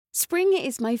Spring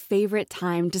is my favorite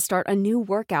time to start a new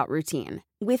workout routine.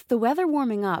 With the weather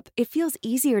warming up, it feels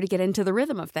easier to get into the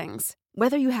rhythm of things.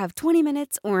 Whether you have 20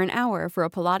 minutes or an hour for a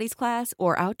Pilates class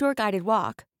or outdoor guided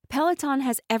walk, Peloton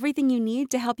has everything you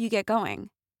need to help you get going.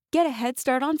 Get a head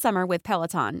start on summer with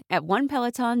Peloton at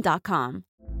onepeloton.com.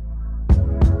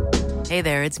 Hey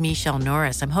there, it's Michelle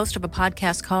Norris. I'm host of a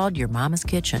podcast called Your Mama's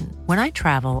Kitchen. When I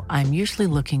travel, I'm usually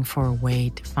looking for a way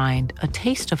to find a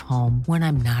taste of home when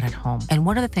I'm not at home. And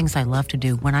one of the things I love to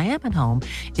do when I am at home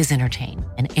is entertain.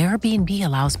 And Airbnb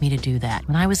allows me to do that.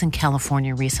 When I was in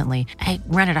California recently, I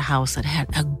rented a house that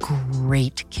had a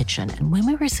great kitchen. And when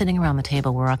we were sitting around the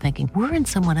table, we're all thinking, we're in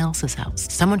someone else's house.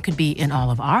 Someone could be in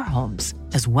all of our homes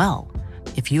as well.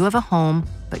 If you have a home,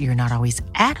 but you're not always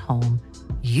at home,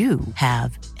 you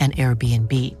have an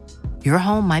Airbnb. Your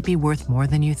home might be worth more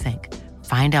than you think.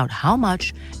 Find out how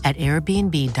much at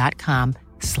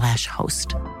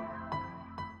airbnb.com/host.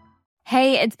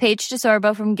 Hey, it's Paige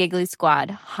DeSorbo from Giggly Squad.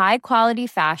 High quality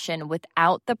fashion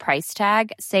without the price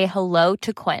tag. Say hello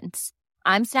to Quince.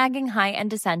 I'm snagging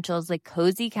high-end essentials like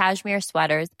cozy cashmere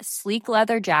sweaters, sleek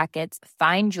leather jackets,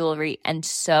 fine jewelry, and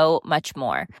so much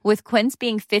more. With Quince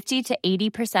being 50 to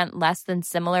 80% less than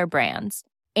similar brands.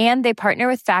 And they partner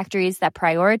with factories that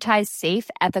prioritize safe,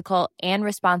 ethical, and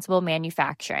responsible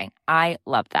manufacturing. I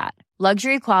love that.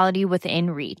 Luxury quality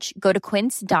within reach. Go to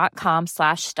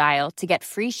quince.com/style to get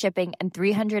free shipping and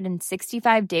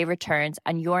 365-day returns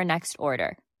on your next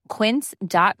order.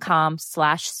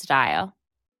 Quince.com/style.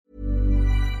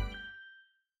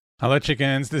 Hello,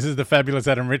 chickens. This is the fabulous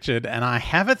Adam Richard, and I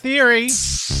have a theory.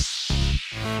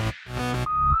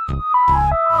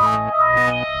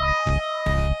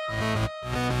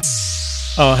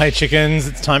 Oh, hey, chickens.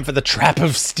 It's time for the Trap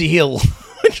of Steel,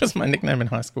 which was my nickname in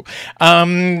high school.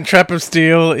 Trap of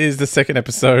Steel is the second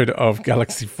episode of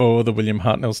Galaxy 4, the William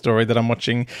Hartnell story that I'm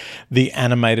watching the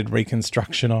animated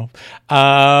reconstruction of.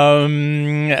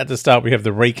 At the start, we have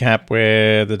the recap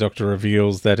where the Doctor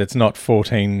reveals that it's not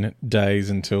 14 days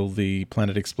until the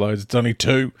planet explodes. It's only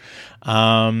 2.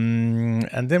 And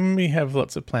then we have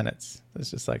lots of planets. There's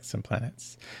just like some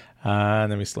planets.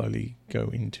 And then we slowly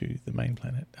go into the main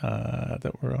planet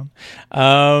that we're on.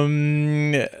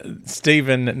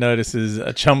 Stephen notices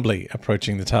a Chumbly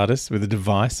approaching the TARDIS with a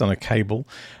device on a cable.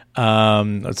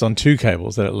 It's on 2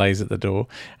 cables that it lays at the door,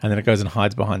 and then it goes and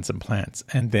hides behind some plants.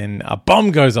 And then a bomb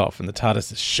goes off, and the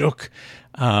TARDIS is shook.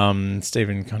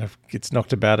 Stephen kind of gets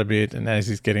knocked about a bit, and as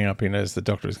he's getting up, he notices the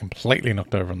Doctor is completely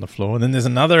knocked over on the floor. And then there's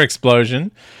another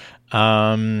explosion.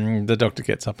 The Doctor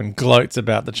gets up and gloats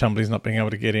about the Chumblies not being able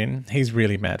to get in. He's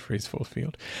really mad for his force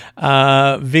field.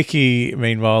 Vicky,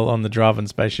 meanwhile, on the Draven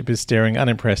spaceship, is staring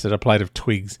unimpressed at a plate of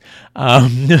twigs.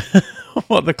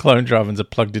 What the clone Dravens are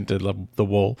plugged into the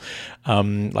wall,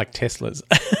 like Teslas.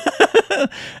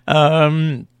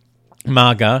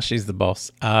 Marga, she's the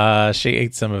boss. She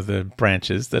eats some of the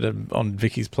branches that are on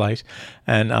Vicky's plate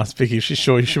and asks Vicky if she's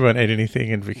sure she won't eat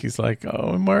anything. And Vicky's like,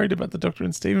 oh, I'm worried about the Doctor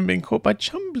and Stephen being caught by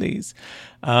Chumblies.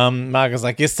 Marga's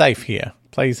like, you're safe here.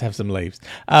 Please have some leaves.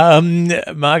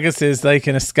 Marga says they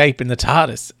can escape in the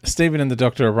TARDIS. Stephen and the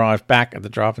Doctor arrive back at the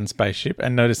Draven spaceship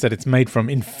and notice that it's made from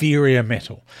inferior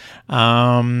metal.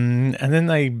 And then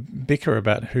they bicker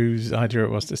about whose idea it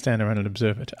was to stand around and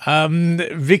observe it.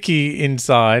 Vicky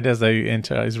inside, as they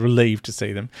enter, is relieved to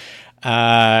see them.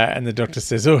 And the Doctor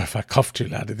says, oh, if I cough too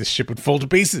loudly, this ship would fall to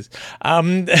pieces.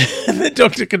 And the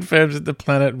Doctor confirms that the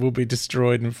planet will be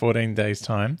destroyed in 14 days'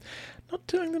 time. Not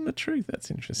telling them the truth.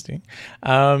 That's interesting.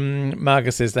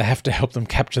 Marga says they have to help them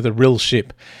capture the Rill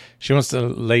ship. She wants to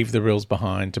leave the Rills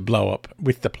behind to blow up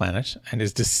with the planet and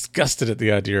is disgusted at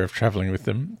the idea of travelling with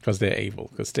them because they're evil.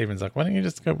 Because Stephen's like, why don't you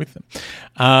just go with them?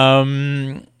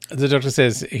 The Doctor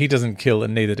says he doesn't kill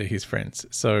and neither do his friends.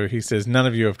 So he says, none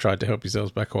of you have tried to help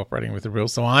yourselves by cooperating with the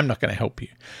Rills, so I'm not going to help you.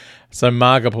 So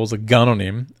Marga pulls a gun on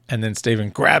him, and then Stephen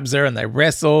grabs her, and they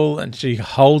wrestle, and she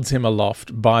holds him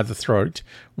aloft by the throat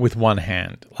with one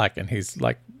hand, and his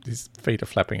feet are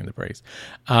flapping in the breeze.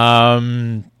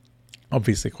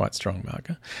 Obviously quite strong,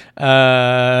 Marga.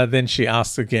 Then she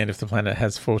asks again if the planet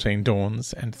has 14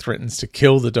 dawns and threatens to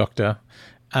kill the Doctor.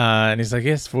 And he's like,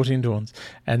 yes, 14 dawns.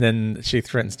 And then she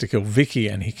threatens to kill Vicky,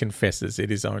 and he confesses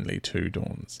it is only 2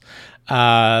 dawns.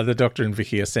 The Doctor and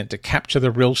Vicky are sent to capture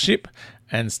the Rill ship,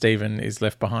 and Stephen is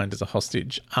left behind as a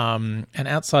hostage. And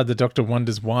outside, the Doctor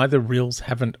wonders why the Rills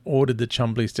haven't ordered the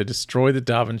Chumblies to destroy the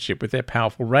Darwin ship with their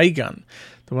powerful ray gun,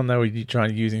 the one they were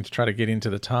using to try to get into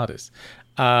the TARDIS.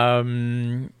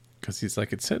 because he's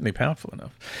like, it's certainly powerful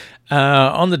enough.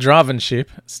 On the Draven ship,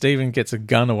 Stephen gets a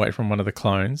gun away from one of the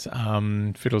clones,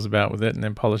 fiddles about with it, and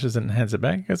then polishes it and hands it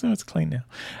back. He goes, oh, it's clean now.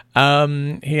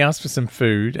 He asks for some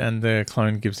food, and the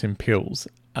clone gives him pills.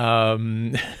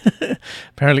 Apparently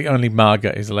only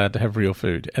Marga is allowed to have real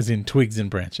food, as in twigs and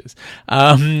branches.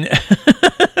 And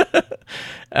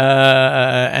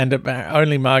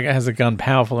only Marga has a gun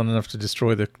powerful enough to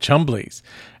destroy the Chumblies.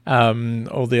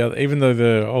 All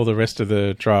the rest of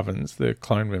the Dravens, the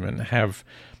clone women, have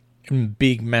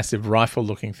big, massive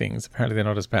rifle-looking things. Apparently, they're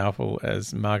not as powerful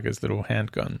as Marga's little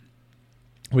handgun,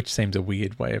 which seems a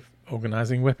weird way of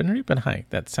organising weaponry. But hey,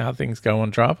 that's how things go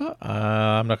on Drava.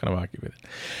 I'm not going to argue with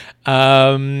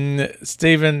it.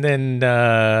 Stephen then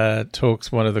talks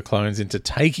one of the clones into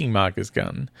taking Marga's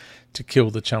gun to kill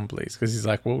the Chumblies, because he's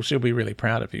like, well, she'll be really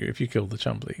proud of you if you kill the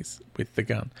Chumblies with the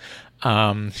gun.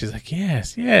 She's like,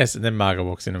 yes. And then Marga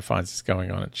walks in and finds this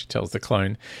going on, and she tells the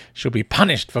clone she'll be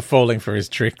punished for falling for his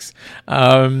tricks.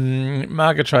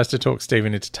 Marga tries to talk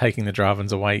Stephen into taking the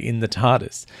Dravens away in the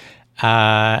TARDIS,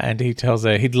 and he tells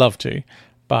her he'd love to,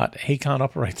 but he can't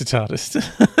operate the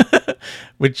TARDIS,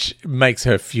 which makes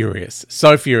her furious.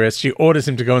 So furious, she orders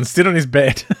him to go and sit on his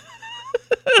bed.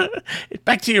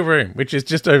 Back to your room, which is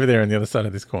just over there on the other side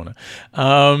of this corner.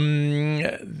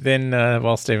 Then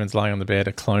while Stephen's lying on the bed,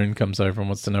 a clone comes over and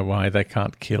wants to know why they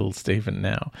can't kill Stephen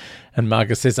now. And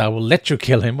Marga says, I will let you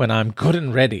kill him when I'm good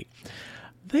and ready.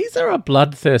 These are a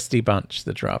bloodthirsty bunch,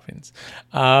 the Dravens.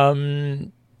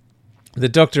 The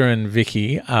Doctor and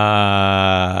Vicky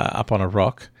are up on a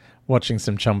rock, watching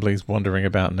some Chumblies wandering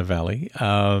about in the valley.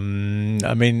 I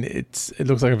mean, it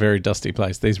looks like a very dusty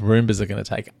place. These Roombas are going to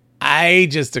take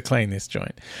ages to clean this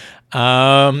joint.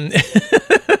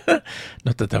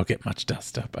 Not that they'll get much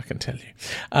dust up, I can tell you.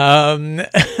 I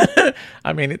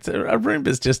mean, it's a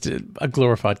Roomba's just a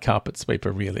glorified carpet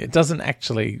sweeper, really. It doesn't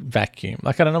actually vacuum.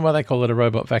 Like, I don't know why they call it a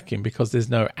robot vacuum, because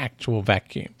there's no actual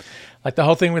vacuum. Like, the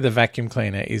whole thing with a vacuum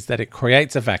cleaner is that it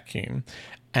creates a vacuum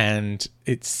and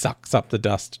it sucks up the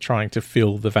dust trying to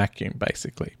fill the vacuum,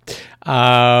 basically.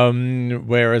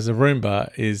 Whereas a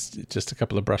Roomba is just a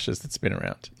couple of brushes that spin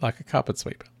around, like a carpet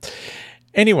sweeper.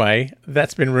 Anyway,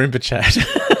 that's been Roomba Chat.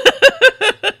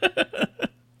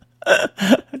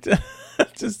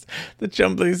 The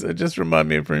Chumblies just remind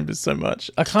me of Roombas so much.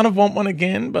 I kind of want one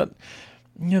again, but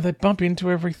they bump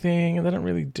into everything and they don't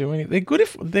really do anything.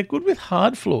 They're good with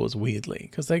hard floors, weirdly,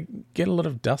 because they get a lot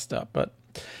of dust up, but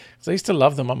so I used to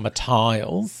love them on my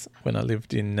tiles when I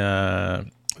lived in a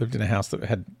house that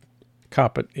had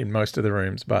carpet in most of the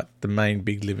rooms, but the main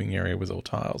big living area was all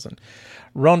tiles. And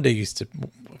Rhonda used to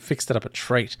fix that up a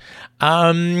treat.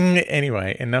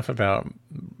 Anyway, enough about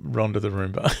Rhonda the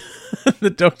Roomba. The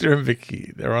Doctor and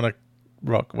Vicky, they're on a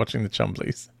rock watching the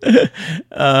Chumblies.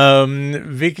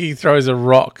 Vicky throws a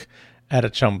rock at a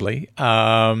Chumbly.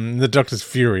 The Doctor's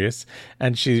furious,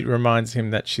 and she reminds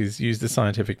him that she's used the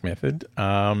scientific method,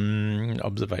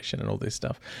 observation and all this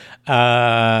stuff.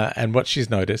 And what she's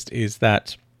noticed is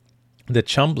that the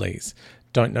Chumblies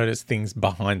don't notice things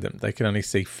behind them. They can only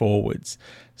see forwards.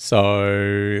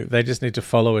 So they just need to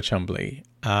follow a Chumbly,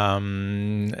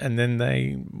 and then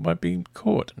they won't be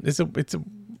caught.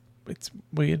 It's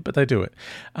weird, but they do it.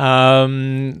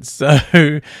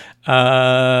 So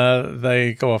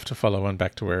they go off to follow one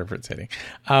back to wherever it's heading.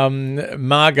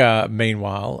 Marga,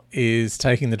 meanwhile, is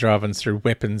taking the Dravens through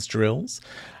weapons drills,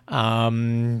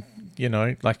 like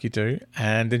you do.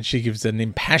 And then she gives an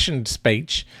impassioned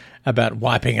speech about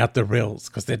wiping out the Rills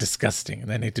because they're disgusting and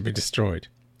they need to be destroyed.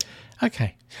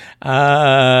 Okay.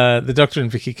 The Doctor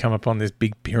and Vicky come upon this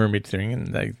big pyramid thing and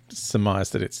they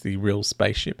surmise that it's the real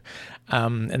spaceship.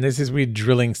 And there's this weird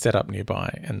drilling setup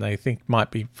nearby and they think might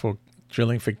be for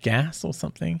drilling for gas or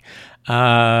something.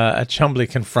 A Chumbly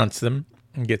confronts them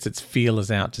and gets its feelers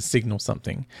out to signal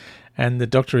something. And the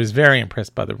Doctor is very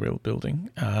impressed by the real building.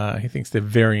 He thinks they're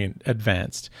very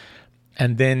advanced.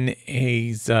 And then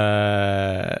he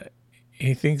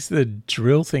thinks the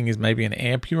drill thing is maybe an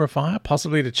air purifier,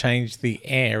 possibly to change the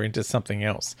air into something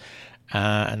else.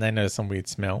 And they notice some weird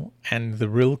smell. And the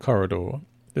rill corridor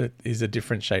is a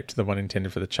different shape to the one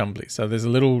intended for the Chumbly. So there's a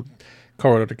little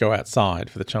corridor to go outside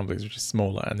for the Chumblies, which is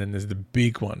smaller. And then there's the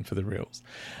big one for the rills,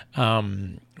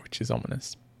 which is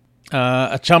ominous.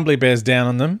 A Chumbly bears down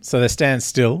on them, so they stand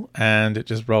still and it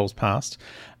just rolls past.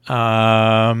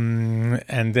 And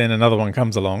then another one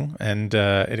comes along and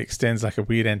it extends like a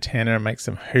weird antenna and makes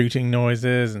some hooting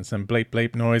noises and some bleep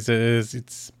bleep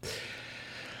noises.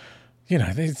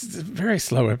 it's a very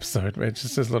slow episode where it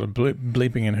just says a lot of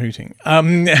bleeping and hooting.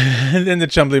 And then the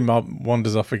Chumbly mob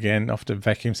wanders off again, off to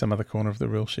vacuum some other corner of the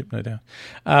Rill ship, no doubt.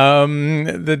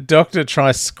 The Doctor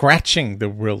tries scratching the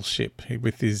Rill ship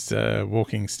with his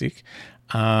walking stick.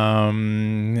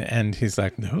 And he's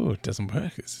like, no, it doesn't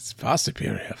work. It's far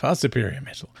superior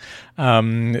metal.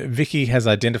 Vicky has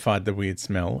identified the weird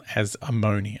smell as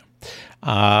ammonia.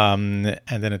 And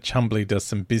then a Chumbly does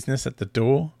some business at the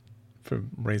door for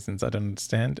reasons I don't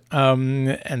understand.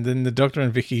 And then the Doctor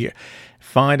and Vicky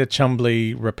find a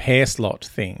Chumbly repair slot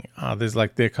thing.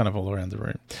 They're kind of all around the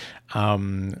room.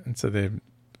 And so they're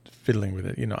fiddling with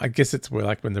it. I guess it's where,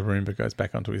 like, when the Roomba goes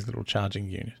back onto his little charging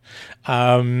unit.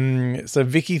 So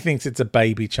Vicky thinks it's a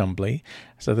baby Chumbly.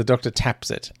 So the Doctor taps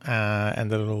it,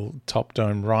 and the little top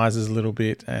dome rises a little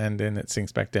bit, and then it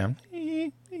sinks back down,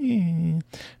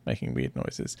 making weird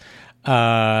noises.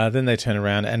 Then they turn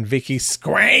around, and Vicky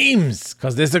screams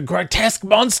because there's a grotesque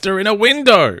monster in a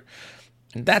window.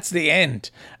 And that's the end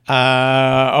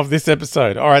of this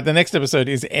episode. All right, the next episode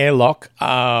is Airlock,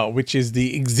 which is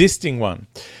the existing one.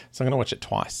 So I'm going to watch it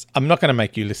twice. I'm not going to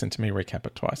make you listen to me recap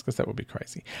it twice because that would be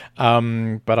crazy.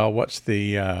 But I'll watch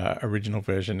the original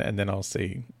version and then I'll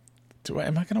see.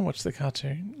 Am I going to watch the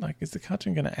cartoon? Like, is the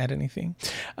cartoon going to add anything?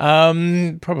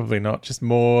 Probably not. Just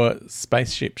more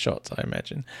spaceship shots, I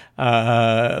imagine.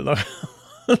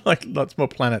 Like lots more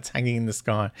planets hanging in the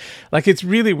sky. Like, it's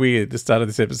really weird, the start of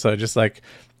this episode. Just like,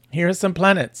 here are some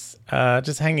planets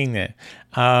just hanging there.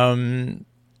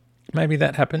 Maybe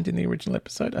that happened in the original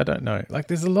episode. I don't know. Like,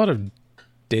 there's a lot of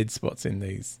dead spots in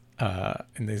these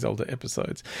older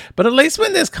episodes. But at least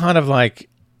when there's kind of like,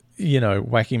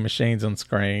 wacky machines on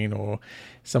screen or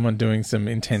someone doing some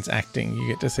intense acting, you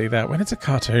get to see that. When it's a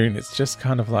cartoon, it's just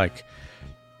kind of like,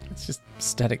 it's just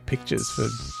static pictures for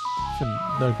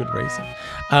no good reason.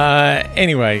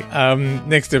 Anyway,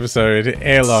 next episode,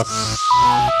 Airlock.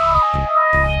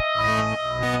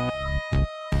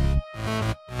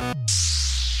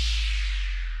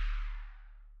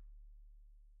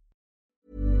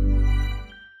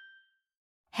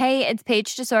 Hey, it's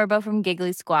Paige DeSorbo from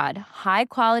Giggly Squad. High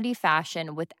quality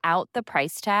fashion without the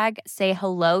price tag. Say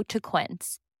hello to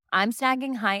Quince. I'm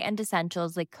snagging high-end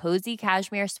essentials like cozy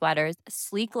cashmere sweaters,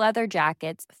 sleek leather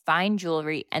jackets, fine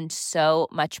jewelry, and so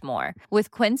much more.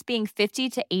 With Quince being 50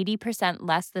 to 80%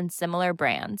 less than similar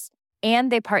brands.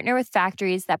 And they partner with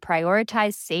factories that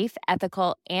prioritize safe,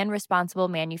 ethical, and responsible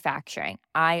manufacturing.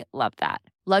 I love that.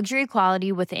 Luxury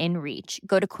quality within reach.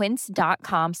 Go to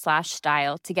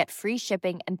quince.com/style to get free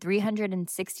shipping and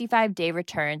 365-day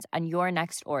returns on your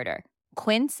next order.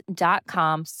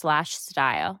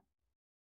 Quince.com/style.